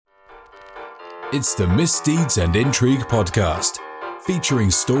It's the Misdeeds and Intrigue podcast, featuring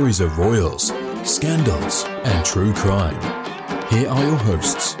stories of royals, scandals, and true crime. Here are your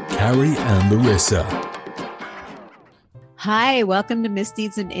hosts, Carrie and Larissa. Hi, welcome to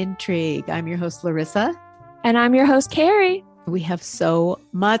Misdeeds and Intrigue. I'm your host, Larissa. And I'm your host, Carrie. We have so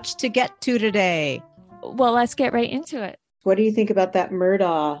much to get to today. Well, let's get right into it. What do you think about that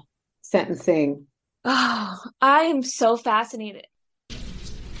Murdaugh sentencing? Oh, I am so fascinated.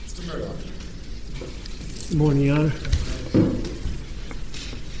 Mr. Murdaugh. Good morning, Your Honor.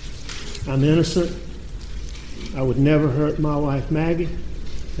 I'm innocent. I would never hurt my wife, Maggie,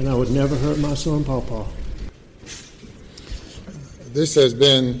 and I would never hurt my son, Paw Paw. This has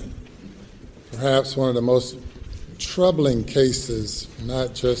been perhaps one of the most troubling cases,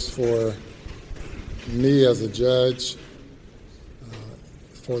 not just for me as a judge,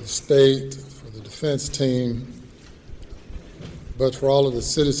 for the state, for the defense team, but for all of the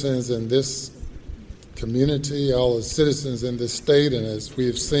citizens in this community, all the citizens in this state, and as we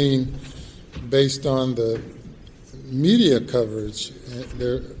have seen based on the media coverage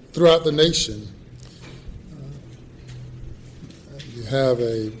throughout the nation. You have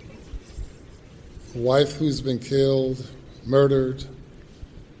a wife who's been killed, murdered,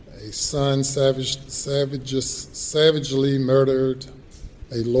 a son savagely murdered,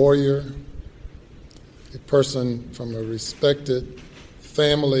 a lawyer, a person from a respected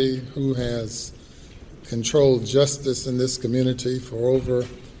family who has controlled justice in this community for over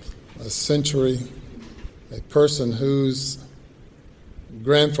a century, a person whose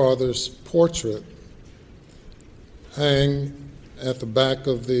grandfather's portrait hang at the back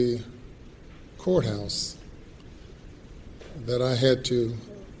of the courthouse that I had to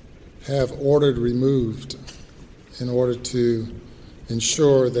have ordered removed in order to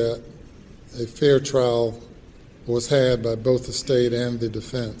ensure that a fair trial was had by both the state and the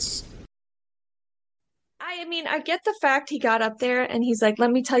defense. I mean, I get the fact he got up there and he's like,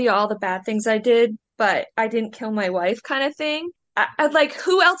 let me tell you all the bad things I did, but I didn't kill my wife kind of thing. I like,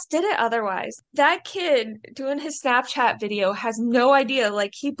 who else did it otherwise? That kid doing his Snapchat video has no idea.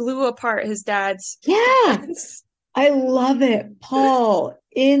 Like, he blew apart his dad's hands. I love it. Paul,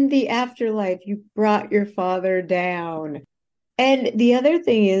 in the afterlife, you brought your father down. And the other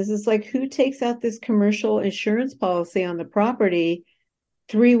thing is like, who takes out this commercial insurance policy on the property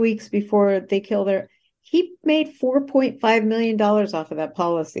 3 weeks before they kill their... He made $4.5 million off of that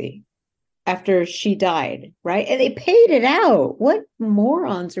policy after she died, right? And they paid it out. What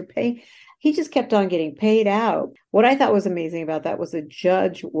morons are paying? He just kept on getting paid out. What I thought was amazing about that was the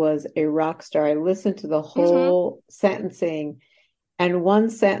judge was a rock star. I listened to the whole sentencing, and one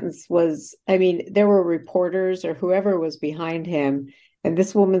sentence was, I mean, there were reporters or whoever was behind him, and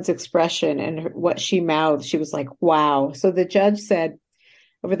this woman's expression and what she mouthed, she was like, wow. So the judge said,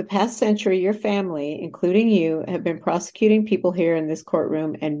 over the past century, your family, including you, have been prosecuting people here in this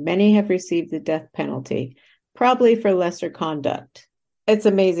courtroom, and many have received the death penalty, probably for lesser conduct. It's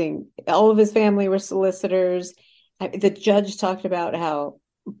amazing. All of his family were solicitors. The judge talked about how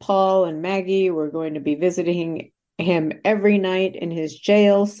Paul and Maggie were going to be visiting him every night in his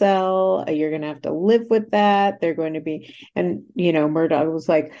jail cell. You're going to have to live with that. They're going to be, and Murdaugh was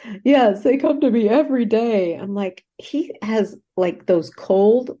like, yes, they come to me every day. I'm like, he has like those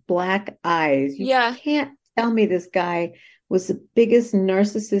cold black eyes. You can't tell me this guy was the biggest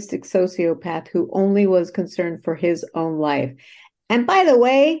narcissistic sociopath who only was concerned for his own life. And by the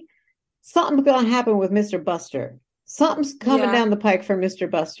way, something's going to happen with Mr. Buster. Something's coming down the pike for Mr.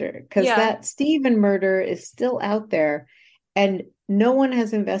 Buster, because that Stephen murder is still out there and no one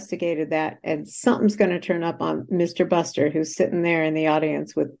has investigated that. And something's going to turn up on Mr. Buster, who's sitting there in the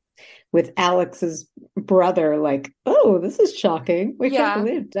audience with Alex's brother, like, oh, this is shocking. We can't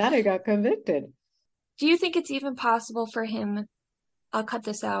believe Daddy got convicted. Do you think it's even possible for him, I'll cut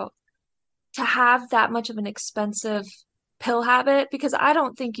this out, to have that much of an expensive pill habit? Because I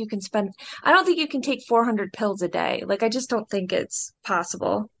don't think you can take 400 pills a day. Like, I just don't think it's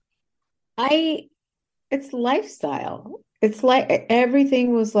possible. It's lifestyle. It's like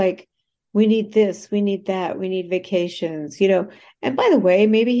everything was like, we need this, we need that, we need vacations, and by the way,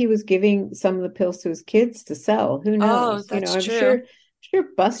 maybe he was giving some of the pills to his kids to sell. Who knows? Oh, that's I'm true. Sure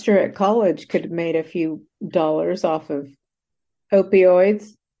Buster at college could have made a few dollars off of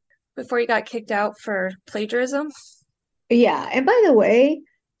opioids Before he got kicked out for plagiarism. Yeah. And by the way,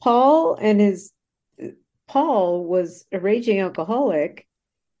 Paul was a raging alcoholic.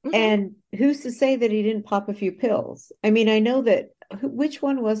 Mm-hmm. And who's to say that he didn't pop a few pills? I mean, I know that, which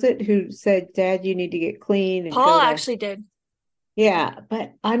one was it who said, Dad, you need to get clean? And Paul actually did. Yeah.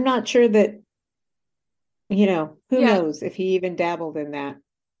 But I'm not sure that, who knows if he even dabbled in that.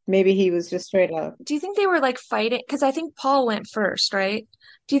 Maybe he was just straight up. Do you think they were like fighting? Because I think Paul went first, right?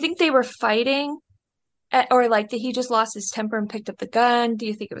 Do you think they were fighting? Or like that he just lost his temper and picked up the gun? Do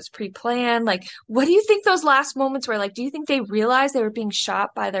you think it was pre-planned? Like, what do you think those last moments were like? Do you think they realized they were being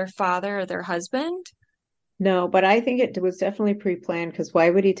shot by their father or their husband? No, but I think it was definitely pre-planned because why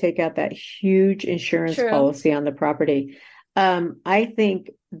would he take out that huge insurance True. policy on the property? I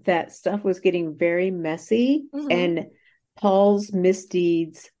think that stuff was getting very messy, Hmm. and Paul's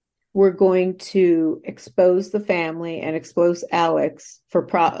misdeeds were going to expose the family and expose Alex for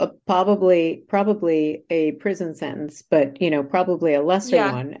probably a prison sentence, but probably a lesser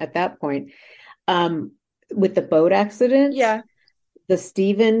Yeah. one at that point. Um, with the boat accident, Yeah. the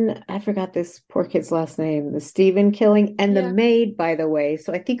Stephen, I forgot this poor kid's last name, the Stephen killing, and the Yeah. maid, by the way.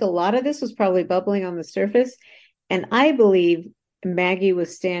 So I think a lot of this was probably bubbling on the surface. And I believe Maggie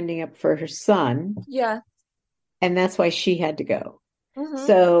was standing up for her son, Yeah. and that's why she had to go. Hmm.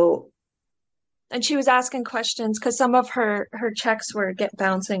 So, And she was asking questions because some of her checks were get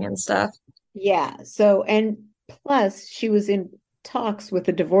bouncing and stuff. yeah. So, and plus, she was in talks with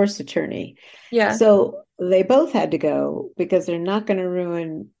a divorce attorney. Yeah. So they both had to go because they're not going to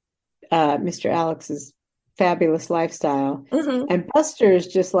ruin Mr. Alex's fabulous lifestyle. Hmm. And Buster is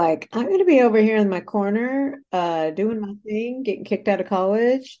just like, I'm going to be over here in my corner, doing my thing, getting kicked out of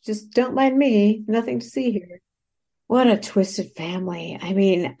college. Just don't mind me. Nothing to see here. What a twisted family. I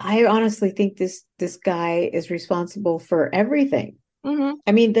mean, I honestly think this guy is responsible for everything. Hmm.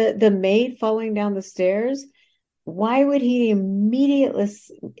 I mean, the maid falling down the stairs, why would he immediately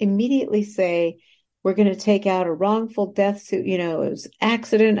say, we're going to take out a wrongful death suit, it was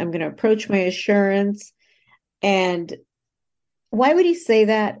accident, I'm going to approach my insurance? And why would he say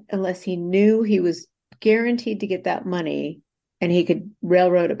that unless he knew he was guaranteed to get that money and he could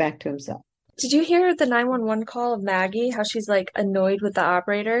railroad it back to himself? Did you hear the 911 call of Maggie? How she's like annoyed with the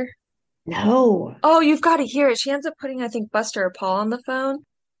operator? No. Oh, you've got to hear it. She ends up putting, I think, Buster or Paul on the phone.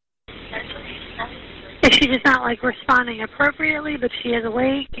 Is she just not like responding appropriately, but she is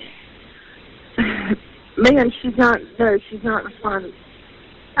awake? Ma'am, she's not. No, she's not responding.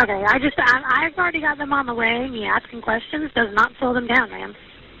 Okay, I've already got them on the way. Me asking questions does not slow them down, ma'am.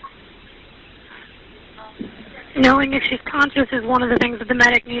 Knowing if she's conscious is one of the things that the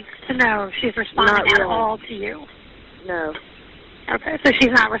medic needs to know if she's responding Not at really. all to you. No. Okay, so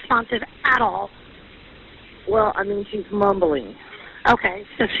she's not responsive at all. Well, I mean, she's mumbling. Okay,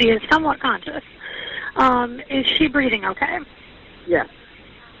 so she is somewhat conscious. Is she breathing okay? Yes.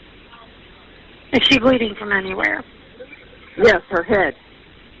 Is she bleeding from anywhere? Yes, her head.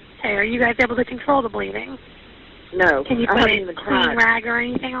 Okay, are you guys able to control the bleeding? No. Can you I put haven't a even clean tried. rag or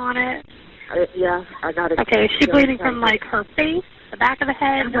anything on it? Yeah, I got it. Okay, is she bleeding from like her face, the back of the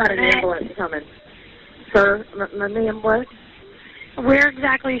head, I've got her an neck? ambulance coming. Sir, ma'am, what? Where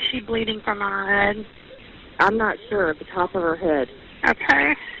exactly is she bleeding from on her head? I'm not sure. At the top of her head.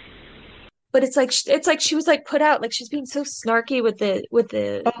 Okay. But it's like she was like put out, like she's being so snarky with the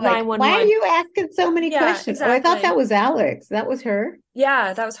Oh, like, why are 911. you asking so many Yeah, questions? Oh, I thought exactly. that was Alex. That was her.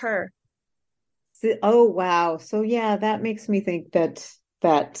 Yeah, that was her. Oh, wow. So yeah, that makes me think that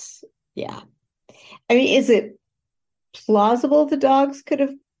yeah. I mean, is it plausible the dogs could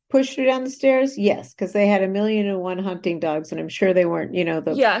have pushed her down the stairs? Yes, because they had 1,000,001 hunting dogs, and I'm sure they weren't,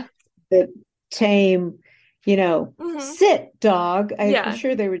 Yeah. the tame, Hmm. sit dog. I'm Yeah.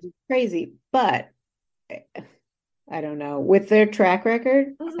 sure they were just crazy, but I don't know. With their track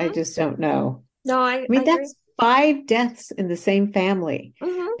record, I Hmm. just don't know. No, I I mean, agree. that's 5 deaths in the same family.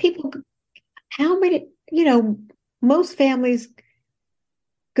 Hmm. People, how many, most families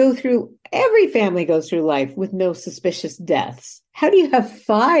every family goes through life with no suspicious deaths. How do you have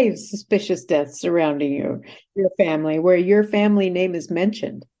 5 suspicious deaths surrounding your family where your family name is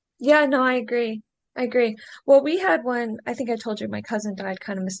mentioned? Yeah, no, I agree. I agree. Well, we had one, I think I told you my cousin died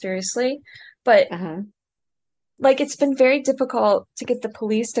kind of mysteriously, but Uh-huh. like it's been very difficult to get the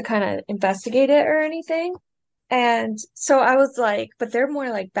police to kind of investigate it or anything. And so I was like, but they're more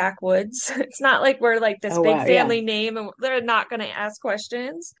like backwoods. It's not like we're like this Oh, big wow. Yeah. family name and they're not going to ask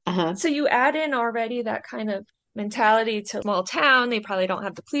questions. Uh-huh. So you add in already that kind of mentality to small town. They probably don't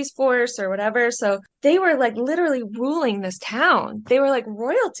have the police force or whatever. So they were like literally ruling this town. They were like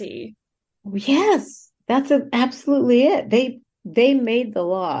royalty. Yes, that's absolutely it. They made the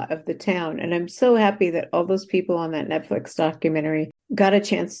law of the town, and I'm so happy that all those people on that Netflix documentary got a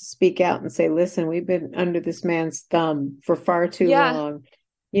chance to speak out and say, "Listen, we've been under this man's thumb for far too Yeah. long."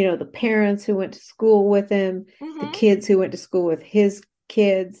 The parents who went to school with him, the Hmm. kids who went to school with his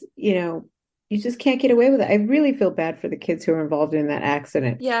kids, you just can't get away with it. I really feel bad for the kids who were involved in that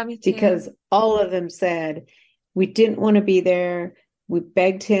accident Yeah, me too. because all of them said, "We didn't want to be there. we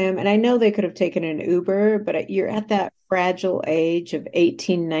begged him, and I know they could have taken an Uber, but you're at that fragile age of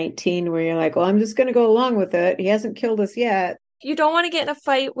 18, 19, where you're like, well, I'm just going to go along with it. He hasn't killed us yet. You don't want to get in a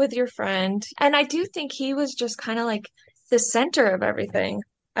fight with your friend. And I do think he was just kind of like the center of everything.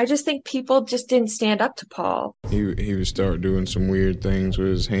 I just think people just didn't stand up to Paul. He would start doing some weird things with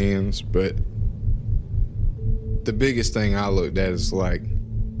his hands, but the biggest thing I looked at is like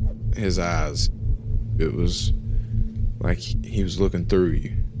his eyes. It was like he was looking through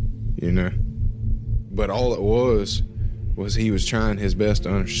you, you know? But all it was he was trying his best to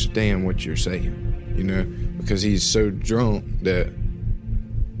understand what you're saying, you know? Because he's so drunk that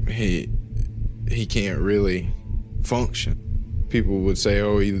he can't really function. People would say,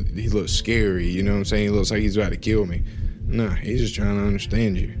 oh, he looks scary, you know what I'm saying? He looks like he's about to kill me. No, he's just trying to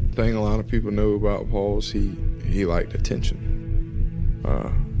understand you. The thing a lot of people know about Paul is he liked attention.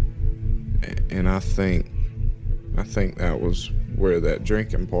 And I think that was where that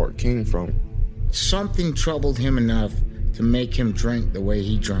drinking part came from. Something troubled him enough to make him drink the way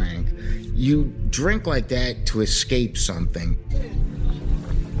he drank. You drink like that to escape something.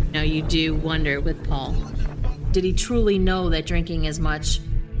 Now you do wonder with Paul, did he truly know that drinking as much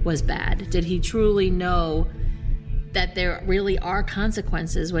was bad? Did he truly know that there really are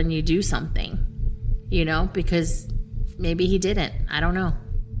consequences when you do something? You know, because maybe he didn't. I don't know.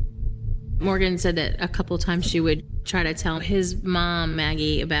 Morgan said that a couple times she would try to tell his mom,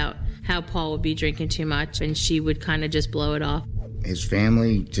 Maggie, about how Paul would be drinking too much, and she would kind of just blow it off. His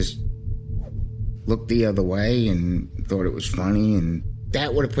family just looked the other way and thought it was funny, and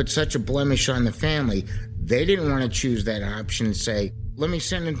that would have put such a blemish on the family. They didn't want to choose that option and say, let me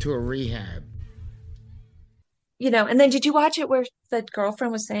send him to a rehab. You know, and then did you watch it where the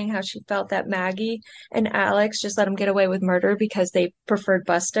girlfriend was saying how she felt that Maggie and Alex just let him get away with murder because they preferred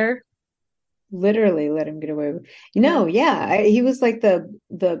Buster? Literally let him get away with, you know, yeah. He was like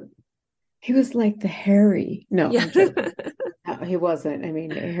he was like the Harry. No, Yeah. no, he wasn't. I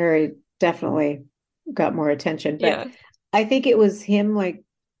mean, Harry definitely got more attention, but Yeah. I think it was him like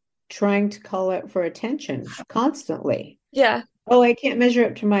trying to call out for attention constantly. Yeah. Oh, I can't measure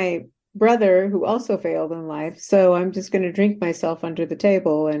up to my brother who also failed in life, so I'm just going to drink myself under the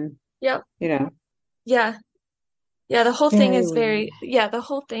table and, Yep. you know. Yeah. Yeah, the whole thing is Very the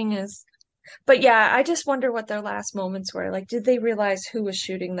whole thing is, but yeah, I just wonder what their last moments were. Like, did they realize who was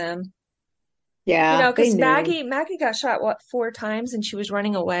shooting them? Yeah, You know, they because knew. Maggie got shot, what, 4 times and she was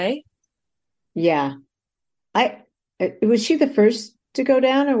running away? Yeah. Was she the first to go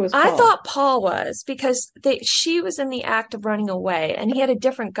down, or was I Paul? thought Paul was because she was in the act of running away and he had a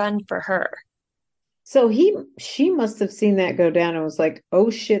different gun for her. So she must have seen that go down and was like, oh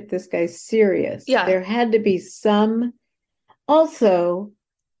shit, this guy's serious. Yeah. There had to be some. Also,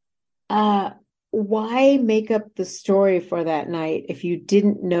 why make up the story for that night if you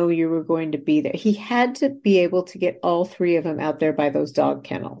didn't know you were going to be there? He had to be able to get all three of them out there by those dog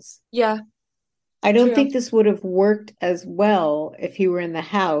kennels. Yeah. I don't True. think this would have worked as well if he were in the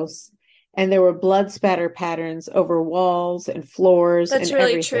house and there were blood spatter patterns over walls and floors That's and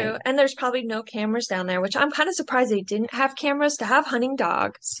really everything. true. And there's probably no cameras down there, which I'm kind of surprised they didn't have cameras to have hunting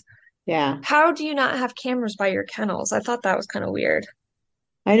dogs. Yeah, How do you not have cameras by your kennels? I thought that was kind of weird.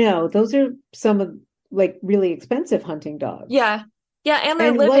 I know. Those are some of like really expensive hunting dogs. Yeah. Yeah, and they're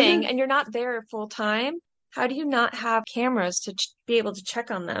And living wasn't and you're not there full time. How do you not have cameras to be able to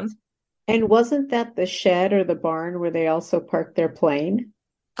check on them? that the shed or the barn where they also parked their plane?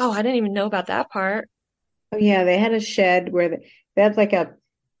 Oh, I didn't even know about that part. Oh yeah, they had a shed where they had like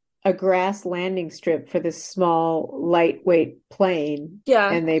a grass landing strip for this small lightweight plane,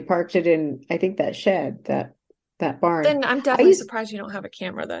 Yeah. and they parked it in, I think, that shed, that barn. Then I'm definitely surprised you don't have a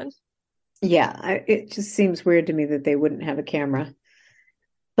camera then. Yeah, it just seems weird to me that they wouldn't have a camera.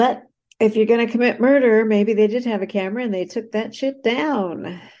 But if you're going to commit murder, maybe they did have a camera and they took that shit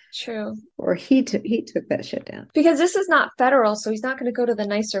down. True. Or he took that shit down. Because this is not federal, so he's not going to go to the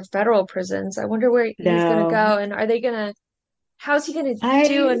nicer federal prisons. I wonder where he's going to No. go, and how's he going to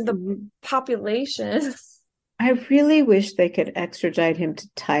do in the population? I really wish they could extradite him to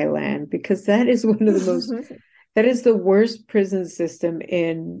Thailand, because that is one of the most, that is the worst prison system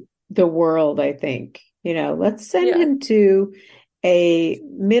in the world, I think. You know, let's send him to a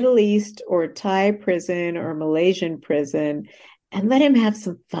Middle East or Thai prison or Malaysian prison and let him have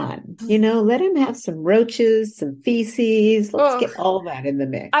some fun. You know, let him have some roaches, some feces. Let's get all that in the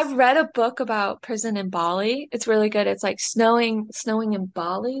mix. I've read a book about prison in Bali. It's really good. It's like snowing in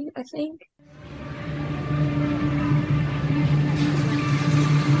Bali, I think.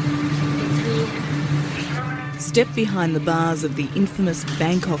 Step behind the bars of the infamous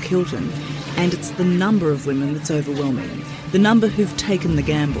Bangkok Hilton And it's the number of women that's overwhelming, the number who've taken the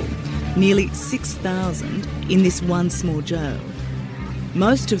gamble. Nearly 6,000 in this one small jail.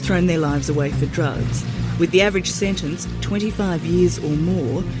 Most have thrown their lives away for drugs. With the average sentence 25 years or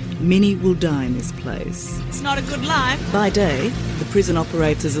more, many will die in this place. It's not a good life. By day, the prison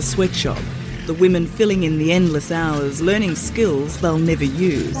operates as a sweatshop, the women filling in the endless hours, learning skills they'll never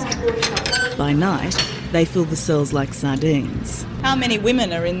use. By night, they fill the cells like sardines. How many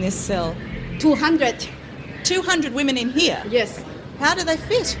women are in this cell? 200. 200 women in here? Yes. How do they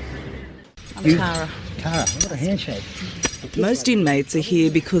fit? I'm Tara. Tara, what a handshake. Most inmates are here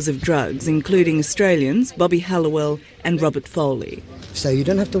because of drugs, including Australians Bobby Hallowell and Robert Foley. So you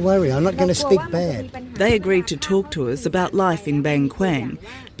don't have to worry, I'm not going to speak bad. They agreed to talk to us about life in Bang Kwang,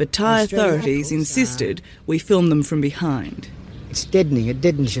 but Thai authorities insisted we film them from behind. It's deadening, it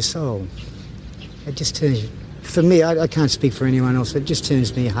deadens your soul. It just turns you... For me, I can't speak for anyone else, it just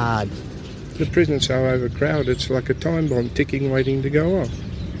turns me hard. The prison's so overcrowded, it's like a time bomb ticking, waiting to go off.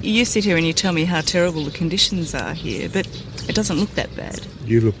 You sit here and you tell me how terrible the conditions are here, but it doesn't look that bad.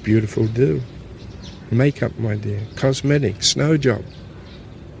 You look beautiful, do. Makeup, my dear, cosmetics, snow job.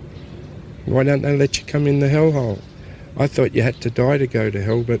 Why don't they let you come in the hellhole? I thought you had to die to go to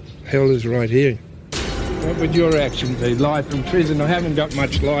hell, but hell is right here. What would your reaction be? Life in prison? I haven't got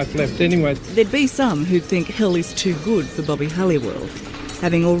much life left anyway. There'd be some who'd think hell is too good for Bobby Halliwell.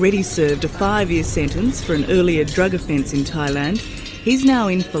 Having already served a 5-year sentence for an earlier drug offence in Thailand, he's now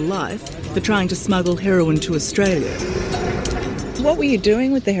in for life for trying to smuggle heroin to Australia. What were you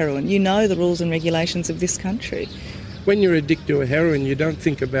doing with the heroin? You know the rules and regulations of this country. When you're addicted to heroin, you don't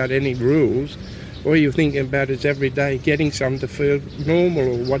think about any rules. All you're thinking about is every day getting some to feel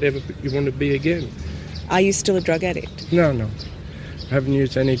normal or whatever you want to be again. Are you still a drug addict? No. I haven't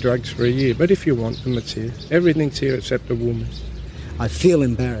used any drugs for a year, but if you want them, it's here. Everything's here except a woman. I feel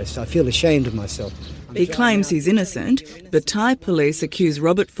embarrassed. I feel ashamed of myself. He claims he's innocent, but Thai police accuse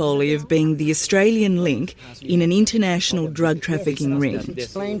Robert Foley of being the Australian link in an international drug trafficking ring.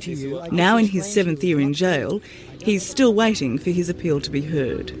 Now in his 7th year in jail, he's still waiting for his appeal to be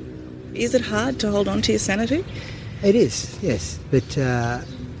heard. Is it hard to hold on to your sanity? It is, yes. But,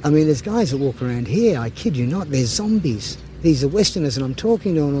 there's guys that walk around here, I kid you not, they're zombies. These are Westerners, and I'm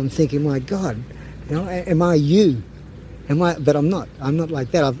talking to them and I'm thinking, my God, am I you? But I'm not. I'm not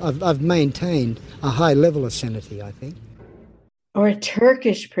like that. I've maintained a high level of sanity, I think. Or a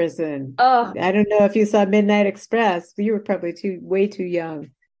Turkish prison. Oh. I don't know if you saw Midnight Express, but you were probably way too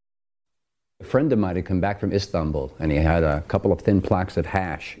young. A friend of mine had come back from Istanbul, and he had a couple of thin plaques of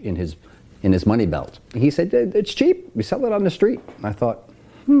hash in his money belt. He said, it's cheap. We sell it on the street. I thought,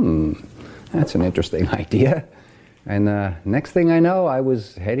 that's an interesting idea. And next thing I know, I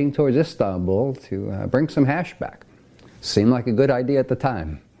was heading towards Istanbul to bring some hash back. Seemed like a good idea at the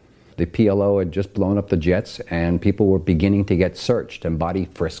time. The PLO had just blown up the jets, and people were beginning to get searched and body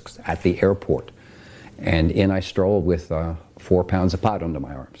frisks at the airport. And in I strolled with 4 pounds of pot under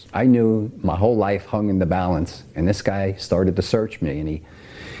my arms. I knew my whole life hung in the balance, and this guy started to search me, and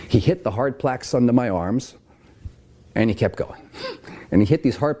he hit the hard plaques under my arms, and he kept going. And he hit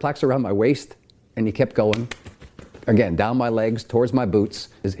these hard plaques around my waist, and he kept going. Again, down my legs, towards my boots.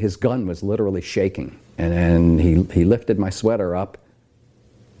 His gun was literally shaking. And then he lifted my sweater up,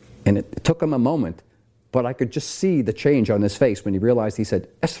 and it took him a moment, but I could just see the change on his face when he realized he said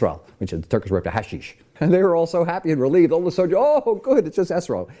Esral, which is the Turkish word for hashish. And they were all so happy and relieved. All of a sudden, oh, good, it's just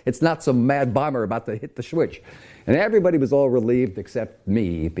Esral. It's not some mad bomber about to hit the switch. And everybody was all relieved except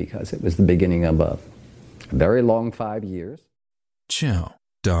me, because it was the beginning of a very long 5 years. Ciao,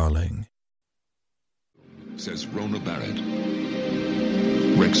 darling. Says Rona Barrett.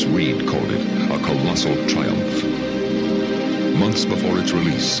 Rex Reed called it a colossal triumph. Months before its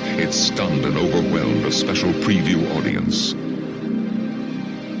release, it stunned and overwhelmed a special preview audience.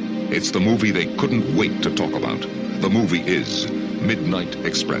 It's the movie they couldn't wait to talk about. The movie is Midnight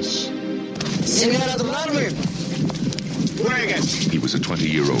Express. He was a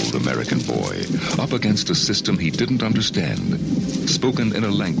 20-year-old American boy, up against a system he didn't understand, spoken in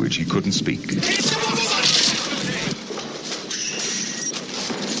a language he couldn't speak.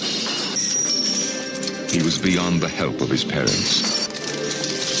 He was beyond the help of his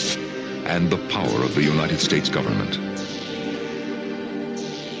parents and the power of the United States government.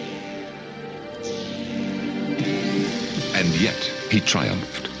 And yet, he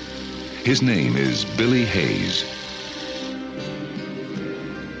triumphed. His name is Billy Hayes.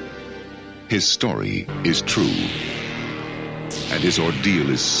 His story is true. And his ordeal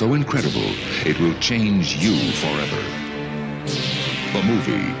is so incredible, it will change you forever. The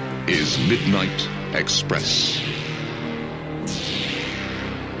movie is Midnight Express.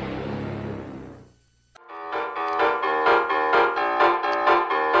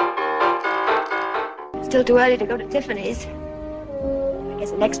 still too early to go to Tiffany's. I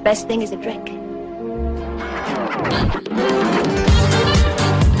guess the next best thing is a drink.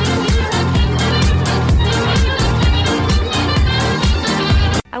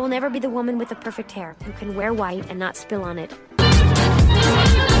 I will never be the woman with the perfect hair who can wear white and not spill on it.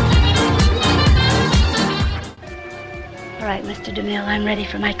 All right, Mr. DeMille, I'm ready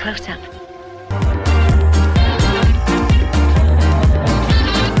for my close-up.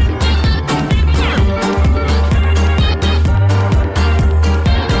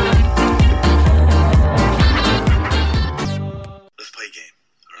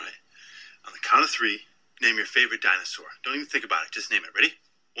 Count of three, name your favorite dinosaur. Don't even think about it, just name it. Ready?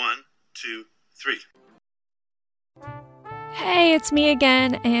 1, 2, 3. Hey, it's me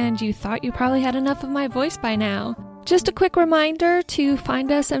again, and you thought you probably had enough of my voice by now. Just a quick reminder to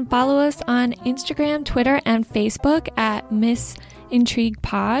find us and follow us on Instagram, Twitter, and Facebook at Miss Intrigue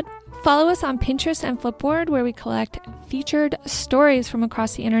Pod. Follow us on Pinterest and Flipboard, where we collect featured stories from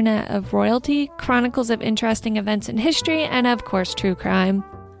across the internet of royalty, chronicles of interesting events in history, and of course, true crime.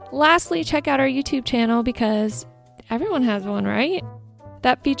 Lastly, check out our YouTube channel because everyone has one, right?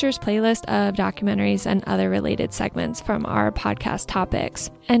 That features playlists of documentaries and other related segments from our podcast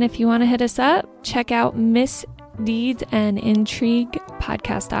topics. And if you want to hit us up, check out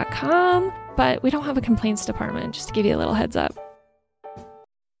MissDeedsAndIntriguePodcast.com. But we don't have a complaints department, just to give you a little heads up.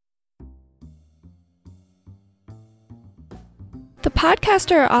 The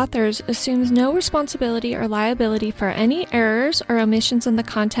podcaster or authors assumes no responsibility or liability for any errors or omissions in the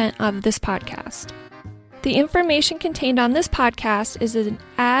content of this podcast. The information contained on this podcast is an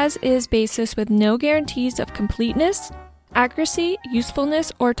as-is basis with no guarantees of completeness, accuracy,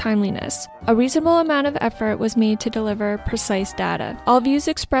 usefulness, or timeliness. A reasonable amount of effort was made to deliver precise data. All views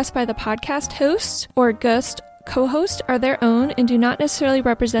expressed by the podcast hosts or guest co-hosts are their own and do not necessarily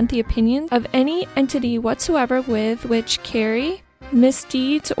represent the opinions of any entity whatsoever with which Carrie, Miss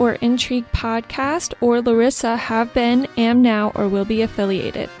Deeds or Intrigue Podcast, or Larissa have been, am now, or will be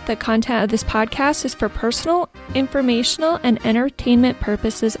affiliated. The content of this podcast is for personal, informational, and entertainment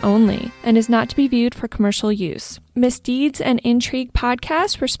purposes only, and is not to be viewed for commercial use. Miss Deeds and Intrigue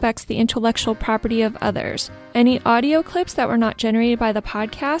Podcast respects the intellectual property of others. Any audio clips that were not generated by the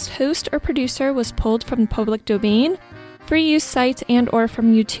podcast host or producer was pulled from the public domain, free use sites, and or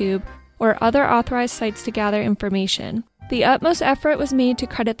from YouTube, or other authorized sites to gather information. The utmost effort was made to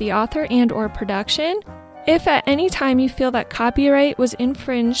credit the author and or production. If at any time you feel that copyright was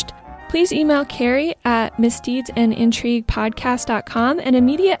infringed, please email Carrie at MissDeedsAndIntriguePodcast.com and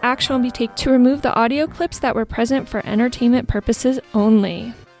immediate action will be taken to remove the audio clips that were present for entertainment purposes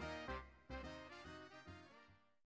only.